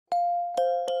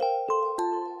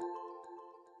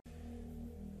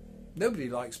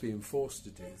Nobody likes being forced to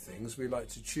do things. We like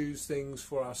to choose things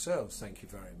for ourselves. Thank you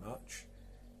very much.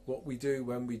 What we do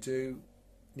when we do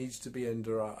needs to be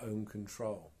under our own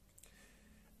control.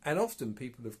 And often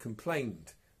people have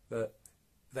complained that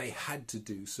they had to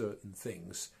do certain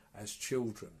things as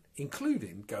children,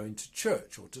 including going to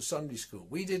church or to Sunday school.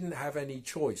 We didn't have any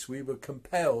choice. We were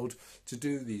compelled to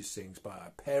do these things by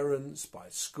our parents, by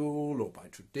school, or by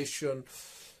tradition,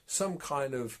 some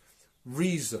kind of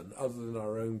reason other than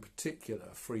our own particular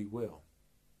free will.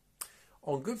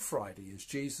 On Good Friday, as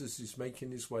Jesus is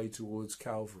making his way towards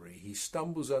Calvary, he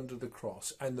stumbles under the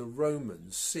cross, and the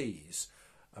Romans seize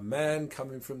a man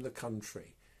coming from the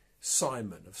country,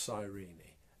 Simon of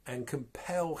Cyrene, and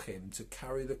compel him to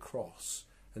carry the cross.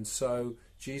 And so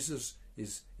Jesus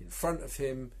is in front of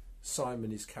him,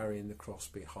 Simon is carrying the cross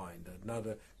behind.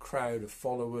 Another crowd of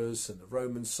followers and the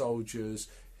Roman soldiers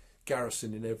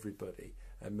garrisoning everybody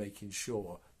and making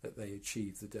sure that they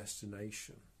achieve the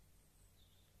destination.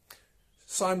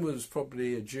 Simon was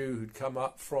probably a Jew who'd come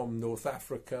up from North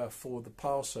Africa for the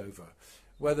Passover.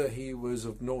 Whether he was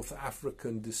of North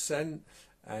African descent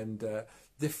and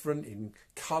different in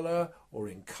colour or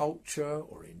in culture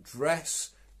or in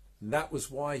dress, and that was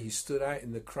why he stood out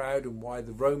in the crowd and why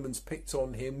the Romans picked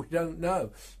on him, we don't know.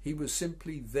 He was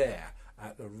simply there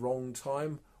at the wrong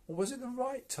time, or was it the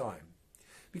right time?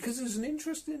 Because there's an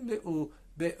interesting little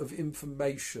bit of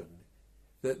information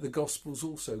that the Gospels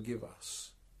also give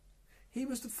us. He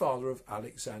was the father of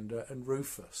Alexander and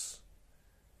Rufus.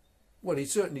 Well, he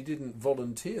certainly didn't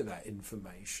volunteer that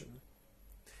information.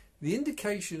 The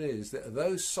indication is that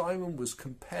although Simon was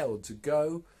compelled to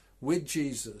go with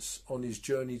Jesus on his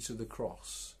journey to the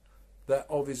cross, that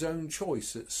of his own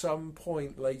choice at some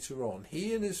point later on,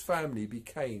 he and his family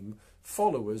became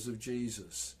followers of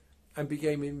Jesus and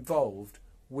became involved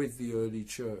with the early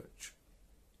church.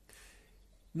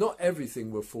 Not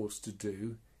everything we're forced to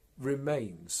do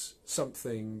remains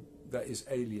something that is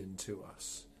alien to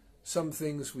us. Some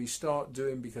things we start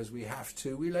doing because we have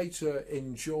to, we later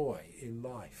enjoy in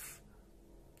life.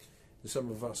 And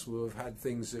some of us will have had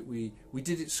things that we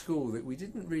did at school that we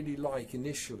didn't really like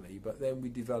initially, but then we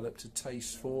developed a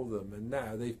taste for them, and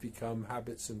now they've become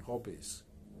habits and hobbies.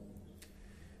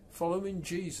 Following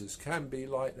Jesus can be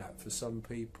like that for some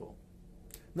people.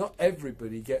 Not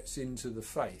everybody gets into the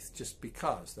faith just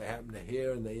because they happen to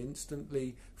hear and they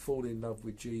instantly fall in love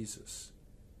with Jesus.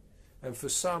 And for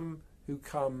some who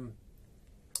come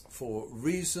for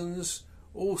reasons,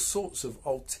 all sorts of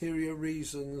ulterior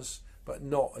reasons, but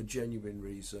not a genuine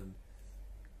reason,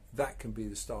 that can be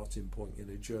the starting point in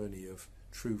a journey of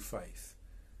true faith.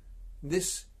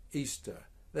 This Easter,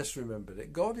 let's remember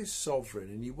that God is sovereign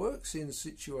and he works in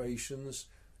situations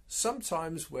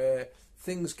sometimes where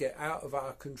things get out of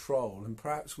our control and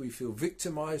perhaps we feel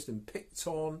victimized and picked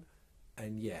on,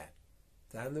 and yet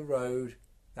down the road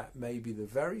that may be the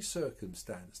very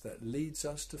circumstance that leads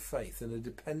us to faith and a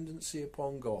dependency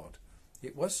upon God.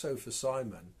 It was so for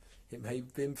Simon, it may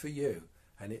have been for you,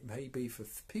 and it may be for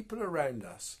people around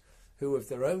us who of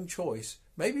their own choice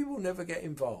maybe will never get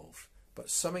involved, but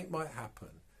something might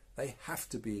happen. They have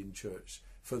to be in church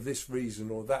for this reason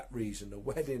or that reason, a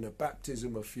wedding, a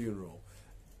baptism, a funeral,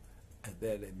 and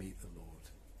there they meet the Lord.